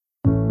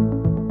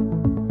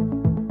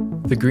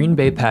The Green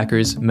Bay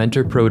Packers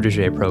Mentor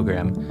Protege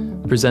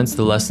program presents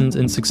the Lessons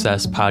in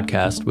Success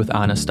podcast with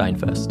Anna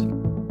Steinfest.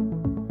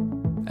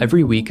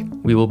 Every week,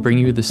 we will bring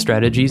you the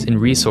strategies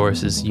and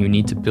resources you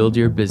need to build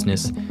your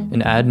business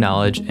and add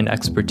knowledge and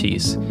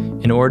expertise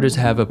in order to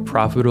have a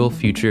profitable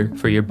future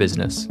for your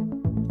business.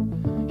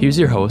 Here's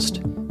your host,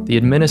 the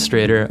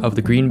administrator of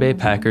the Green Bay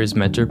Packers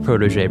Mentor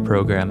Protege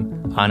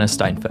program, Anna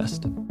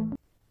Steinfest.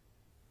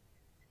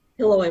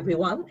 Hello,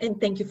 everyone, and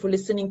thank you for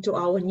listening to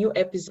our new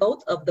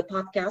episode of the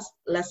podcast,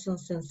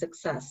 Lessons in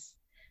Success.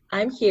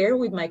 I'm here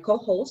with my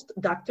co-host,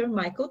 Dr.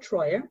 Michael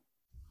Troyer,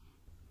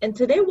 and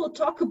today we'll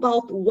talk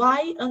about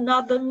why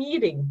another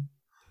meeting.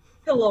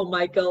 Hello,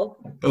 Michael.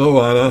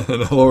 Hello, Anna,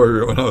 and hello,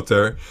 everyone out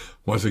there.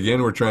 Once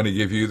again, we're trying to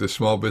give you, the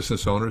small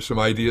business owner, some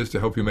ideas to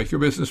help you make your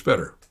business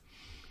better.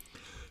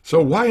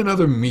 So why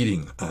another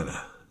meeting,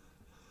 Anna?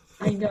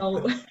 I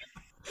know.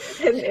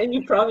 And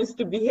you promised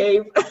to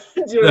behave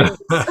during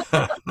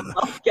the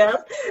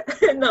podcast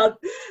and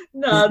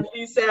not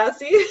be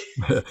sassy.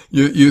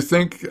 You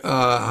think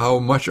how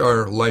much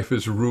our life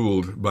is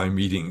ruled by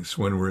meetings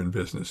when we're in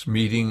business,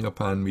 meeting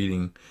upon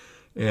meeting.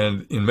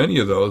 And in many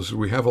of those,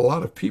 we have a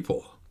lot of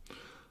people.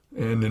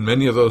 And in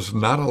many of those,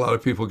 not a lot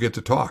of people get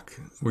to talk.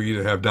 We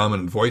either have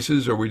dominant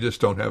voices or we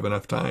just don't have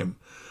enough time.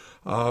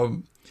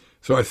 So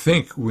I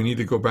think we need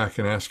to go back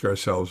and ask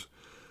ourselves,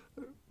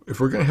 if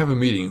we're going to have a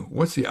meeting,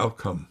 what's the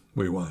outcome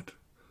we want?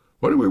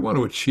 What do we want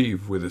to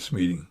achieve with this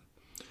meeting?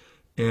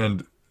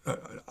 And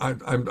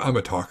I'm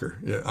a talker.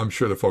 Yeah, I'm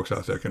sure the folks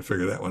out there can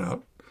figure that one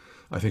out.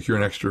 I think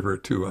you're an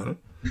extrovert too,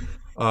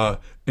 Anna.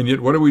 And yet,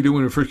 what do we do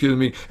when we first get in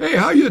the meeting? Hey,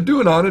 how you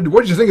doing, Anna?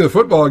 What did you think of the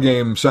football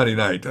game Sunday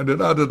night? And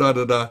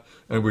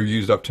we've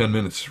used up 10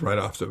 minutes right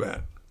off the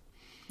bat.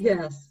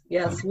 Yes.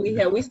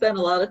 We spend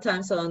a lot of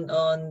time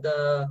on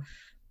the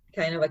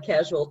kind of a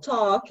casual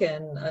talk,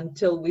 and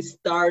until we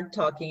start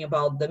talking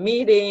about the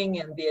meeting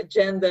and the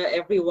agenda,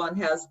 everyone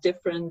has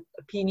different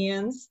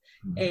opinions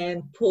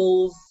and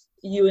pulls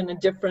you in a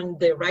different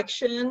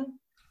direction.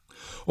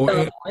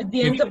 At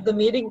the end of the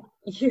meeting,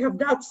 you have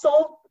not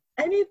solved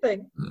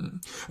anything.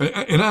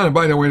 And Anna,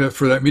 by the way,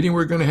 for that meeting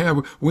we're going to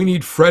have, we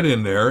need Fred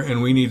in there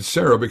and we need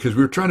Sarah, because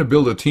we're trying to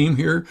build a team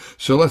here.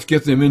 So let's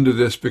get them into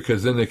this,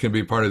 because then they can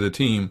be part of the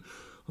team.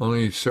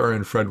 Only Sarah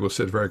and Fred will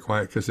sit very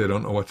quiet because they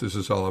don't know what this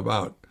is all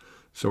about.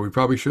 So we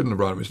probably shouldn't have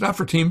brought them. It's not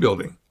for team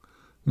building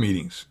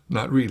meetings,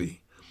 not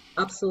really.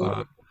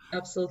 Absolutely.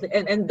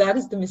 And that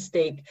is the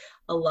mistake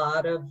a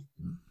lot of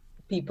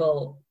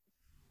people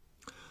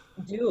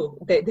do.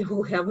 They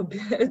will have a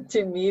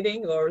team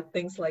meeting or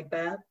things like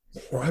that.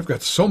 Well, I've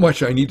got so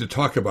much I need to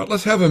talk about.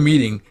 Let's have a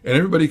meeting and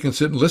everybody can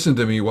sit and listen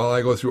to me while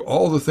I go through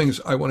all the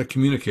things I want to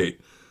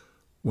communicate,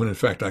 when in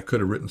fact I could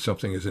have written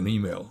something as an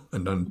email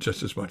and done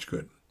just as much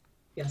good.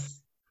 Yes.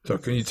 So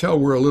can you tell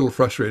we're a little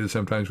frustrated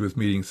sometimes with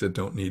meetings that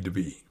don't need to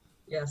be?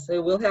 Yes, so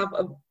we'll have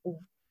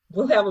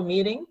a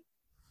meeting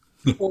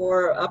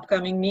for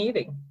upcoming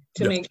meeting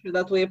to make sure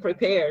that we're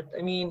prepared.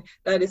 I mean,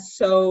 that is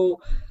so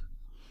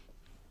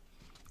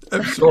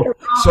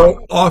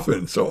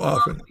often.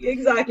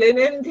 Exactly, and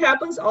it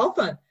happens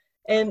often.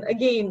 And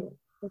again,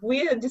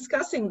 we are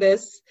discussing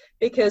this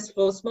because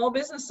for small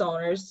business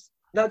owners,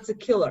 that's a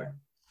killer.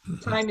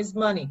 Time is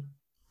money.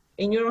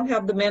 And you don't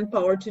have the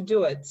manpower to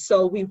do it.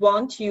 So we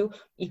want you,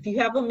 if you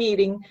have a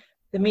meeting,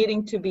 the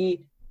meeting to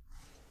be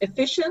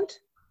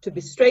efficient, to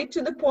be straight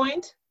to the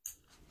point,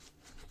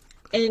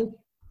 and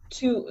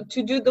to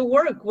do the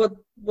work,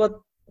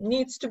 what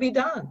needs to be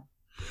done.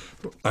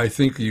 I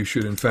think you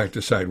should, in fact,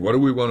 decide, what do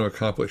we want to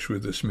accomplish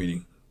with this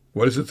meeting?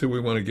 What is it that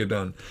we want to get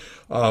done?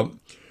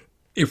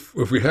 If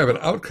we have an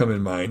outcome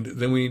in mind,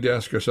 then we need to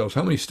ask ourselves,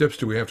 how many steps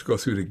do we have to go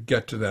through to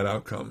get to that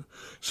outcome?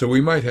 So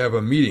we might have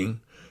a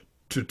meeting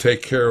to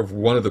take care of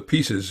one of the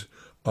pieces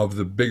of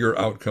the bigger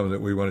outcome that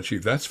we want to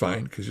achieve. That's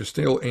fine, because you're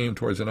still aimed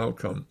towards an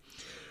outcome.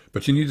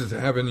 But you need to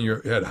have in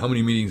your head, how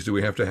many meetings do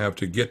we have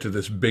to get to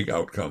this big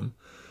outcome?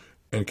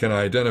 And can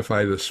I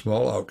identify the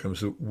small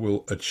outcomes that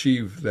will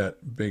achieve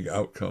that big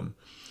outcome?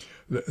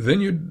 Then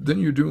you're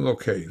doing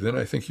okay. Then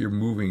I think you're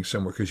moving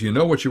somewhere, because you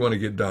know what you want to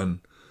get done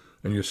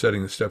and you're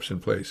setting the steps in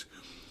place.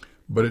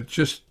 But it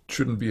just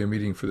shouldn't be a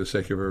meeting for the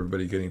sake of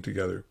everybody getting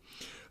together.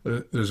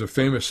 There's a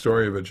famous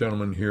story of a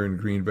gentleman here in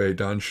Green Bay,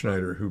 Don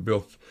Schneider, who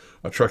built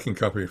a trucking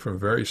company from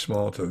very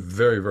small to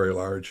very, very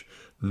large,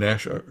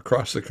 national,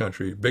 across the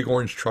country. Big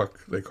orange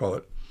truck, they call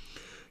it.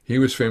 He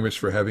was famous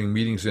for having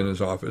meetings in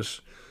his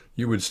office.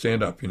 You would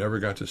stand up. You never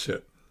got to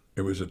sit.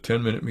 It was a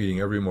 10-minute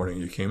meeting every morning.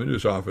 You came into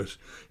his office.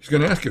 He's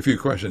going to ask a few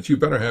questions. You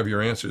better have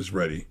your answers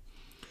ready.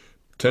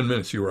 10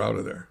 minutes, you were out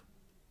of there.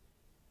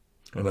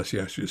 Unless he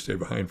asked you to stay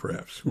behind,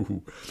 perhaps.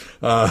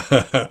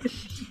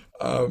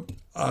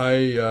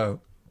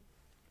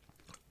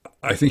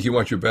 I think you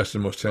want your best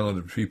and most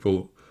talented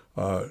people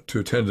to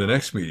attend the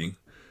next meeting.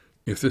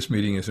 If this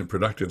meeting isn't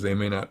productive, they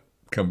may not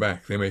come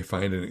back. They may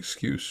find an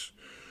excuse.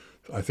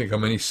 I think how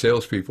many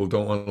salespeople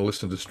don't want to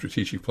listen to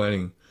strategic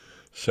planning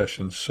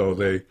sessions, so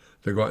they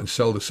go out and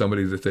sell to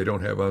somebody that they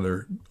don't have on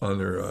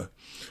their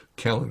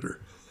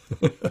calendar.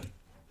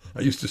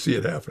 I used to see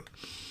it happen.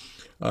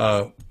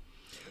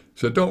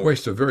 So don't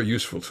waste a very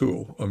useful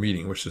tool, a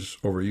meeting, which is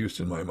overused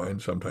in my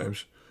mind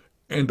sometimes.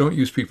 And don't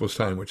use people's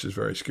time, which is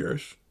very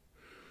scarce,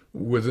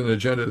 with an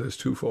agenda that's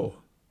too full.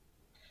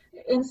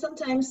 And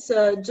sometimes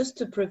just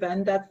to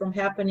prevent that from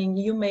happening,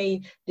 you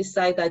may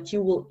decide that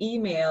you will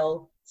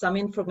email some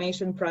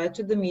information prior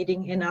to the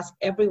meeting and ask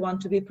everyone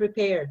to be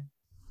prepared.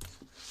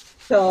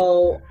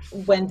 So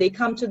when they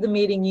come to the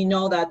meeting, you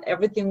know that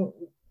everything,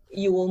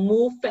 you will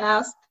move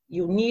fast,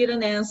 you need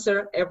an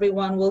answer,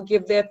 everyone will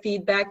give their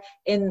feedback.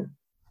 And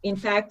in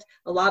fact,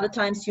 a lot of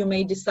times you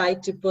may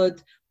decide to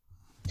put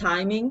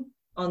timing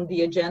on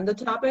the agenda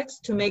topics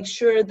to make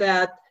sure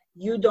that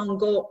you don't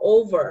go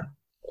over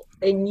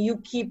and you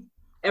keep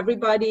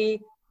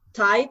everybody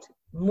tight,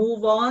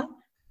 move on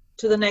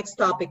to the next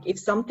topic. If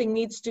something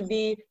needs to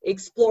be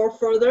explored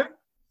further,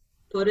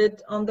 put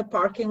it on the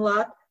parking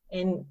lot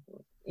and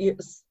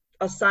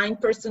assign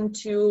person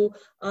to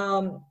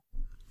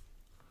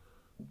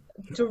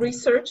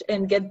research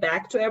and get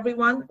back to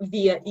everyone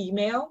via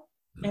email.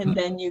 And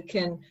then you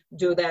can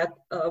do that,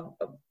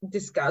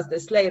 discuss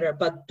this later,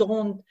 but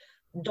don't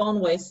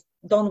waste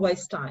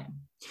time.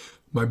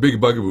 My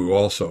big bugaboo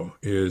also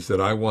is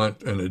that I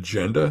want an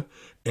agenda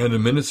and the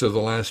minutes of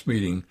the last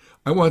meeting.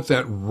 I want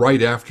that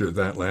right after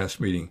that last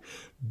meeting.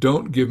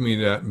 Don't give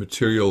me that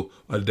material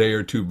a day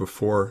or two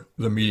before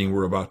the meeting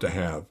we're about to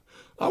have.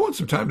 I want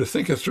some time to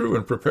think it through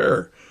and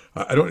prepare.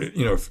 I don't,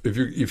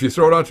 if you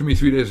throw it out to me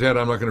 3 days ahead,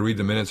 I'm not going to read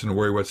the minutes and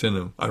worry what's in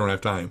them. I don't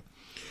have time.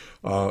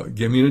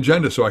 Give me an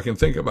agenda so I can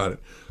think about it.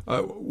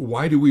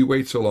 Why do we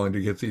wait so long to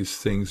get these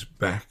things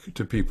back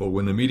to people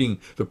when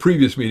the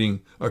previous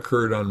meeting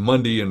occurred on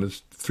Monday and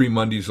it's 3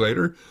 Mondays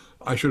later?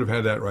 I should have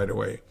had that right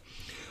away.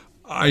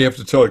 I have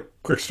to tell a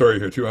quick story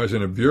here too. I was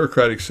in a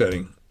bureaucratic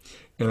setting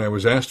and I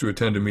was asked to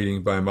attend a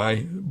meeting by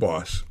my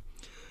boss.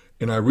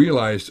 And I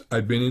realized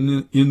I'd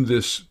been in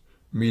this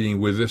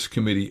meeting with this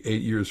committee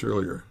 8 years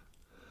earlier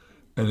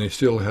and they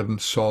still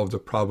hadn't solved the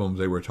problem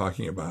they were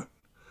talking about.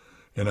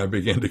 And I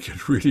began to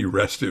get really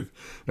restive.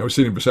 I was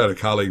sitting beside a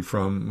colleague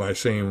from my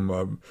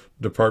same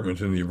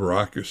department in the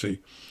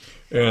bureaucracy.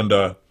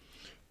 And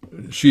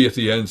she at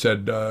the end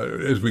said,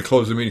 as we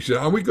closed the meeting, she said,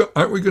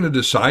 aren't we going to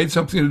decide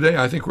something today?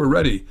 I think we're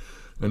ready.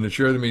 And the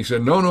chair of the meeting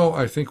said, no,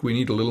 I think we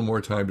need a little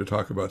more time to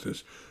talk about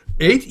this.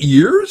 8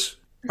 years?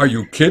 Are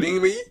you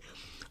kidding me?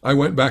 I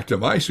went back to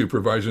my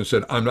supervisor and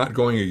said, I'm not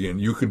going again.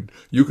 You can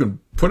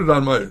put it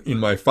in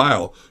my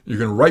file. You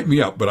can write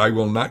me up, but I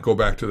will not go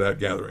back to that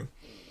gathering.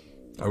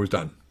 I was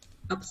done.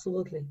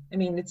 Absolutely. I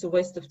mean, it's a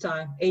waste of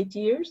time. 8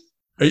 years?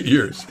 8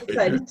 years.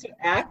 Decided to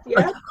act,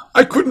 yeah.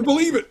 I couldn't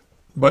believe it,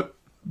 but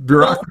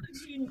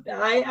bureaucracy.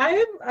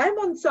 Well, I'm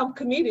on some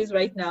committees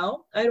right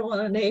now. I don't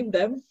want to name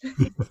them.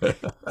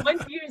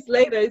 20 years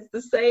later, it's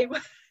the same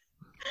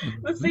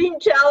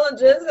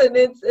challenges,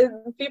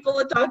 and people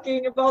are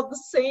talking about the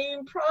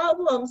same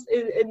problems,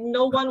 and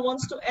no one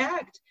wants to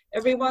act.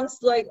 Everyone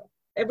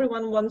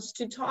wants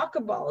to talk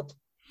about.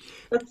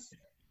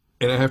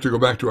 And I have to go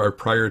back to our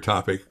prior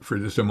topic for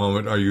just a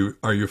moment. Are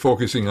you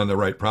focusing on the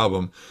right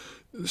problem?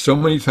 So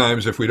many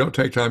times, if we don't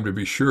take time to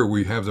be sure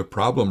we have the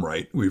problem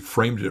right, we've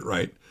framed it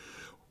right,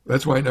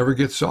 that's why it never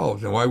gets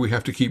solved and why we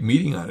have to keep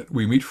meeting on it.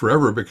 We meet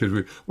forever because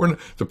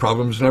the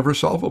problem is never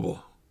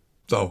solvable.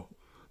 So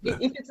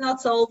if it's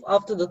not solved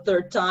after the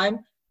third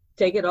time,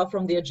 take it off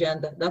from the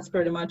agenda. That's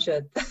pretty much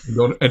it.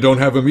 Don't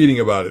have a meeting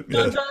about it.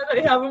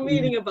 Don't have a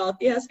meeting about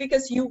it. Yes,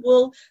 because you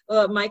will,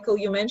 Michael,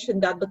 you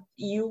mentioned that, but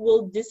you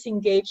will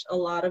disengage a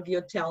lot of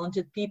your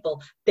talented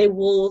people. They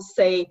will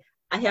say,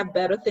 I have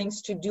better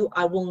things to do.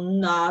 I will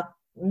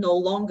no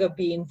longer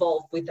be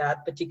involved with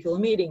that particular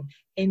meeting.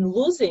 And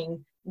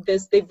losing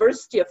this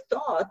diversity of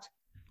thought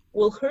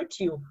will hurt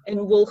you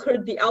and will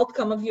hurt the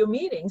outcome of your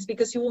meetings,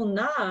 because you will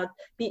not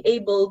be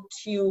able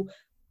to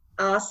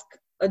ask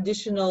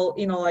additional,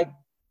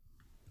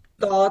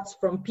 thoughts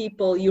from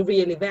people you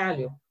really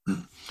value.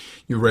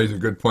 You raise a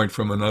good point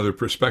from another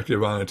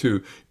perspective on it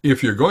too.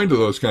 If you're going to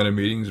those kind of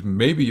meetings,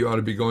 maybe you ought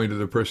to be going to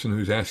the person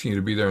who's asking you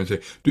to be there and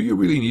say, do you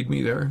really need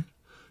me there?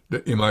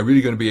 Am I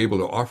really going to be able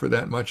to offer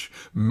that much?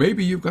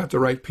 Maybe you've got the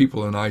right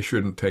people and I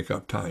shouldn't take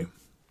up time.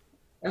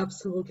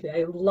 Absolutely.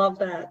 I love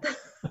that.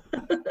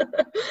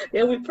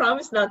 Yeah, we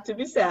promise not to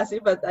be sassy,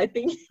 but I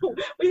think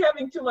we're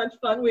having too much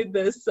fun with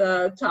this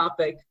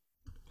topic.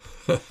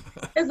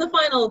 As a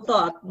final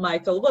thought,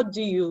 Michael, would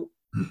you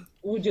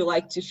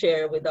like to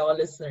share with our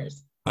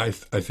listeners? I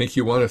think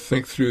you want to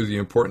think through the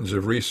importance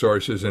of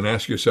resources and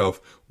ask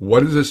yourself,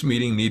 what does this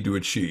meeting need to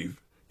achieve?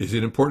 Is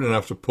it important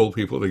enough to pull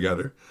people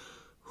together?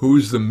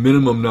 Who's the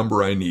minimum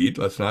number I need?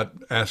 Let's not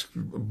ask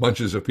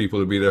bunches of people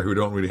to be there who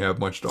don't really have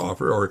much to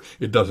offer, or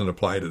it doesn't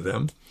apply to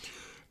them.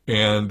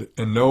 And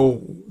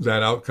know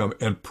that outcome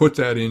and put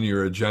that in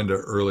your agenda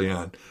early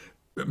on.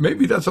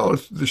 Maybe that's all.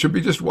 There should be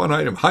just one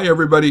item. Hi,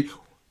 everybody.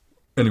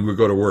 And we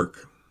go to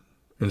work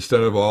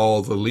instead of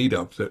all the lead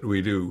up that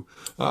we do.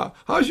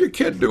 How's your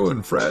kid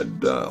doing,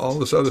 Fred? All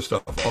this other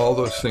stuff, all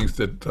those things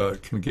that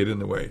can get in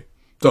the way.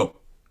 So,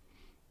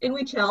 and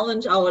we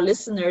challenge our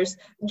listeners,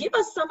 give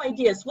us some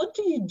ideas. What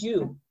do you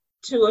do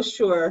to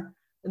assure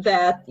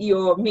that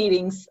your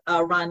meetings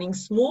are running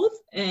smooth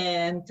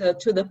and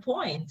to the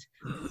point.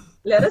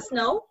 Let us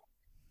know.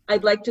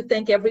 I'd like to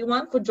thank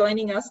everyone for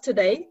joining us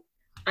today.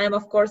 I am,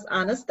 of course,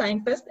 Anna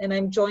Steinfest, and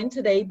I'm joined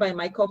today by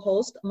my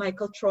co-host,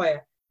 Michael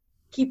Troyer.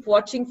 Keep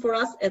watching for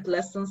us at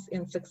Lessons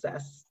in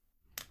Success.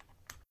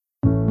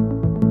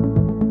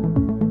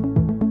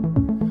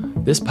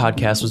 This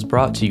podcast was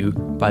brought to you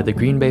by the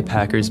Green Bay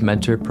Packers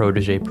Mentor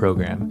Protege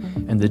Program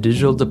and the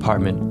Digital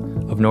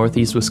Department of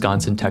Northeast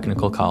Wisconsin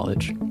Technical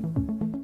College.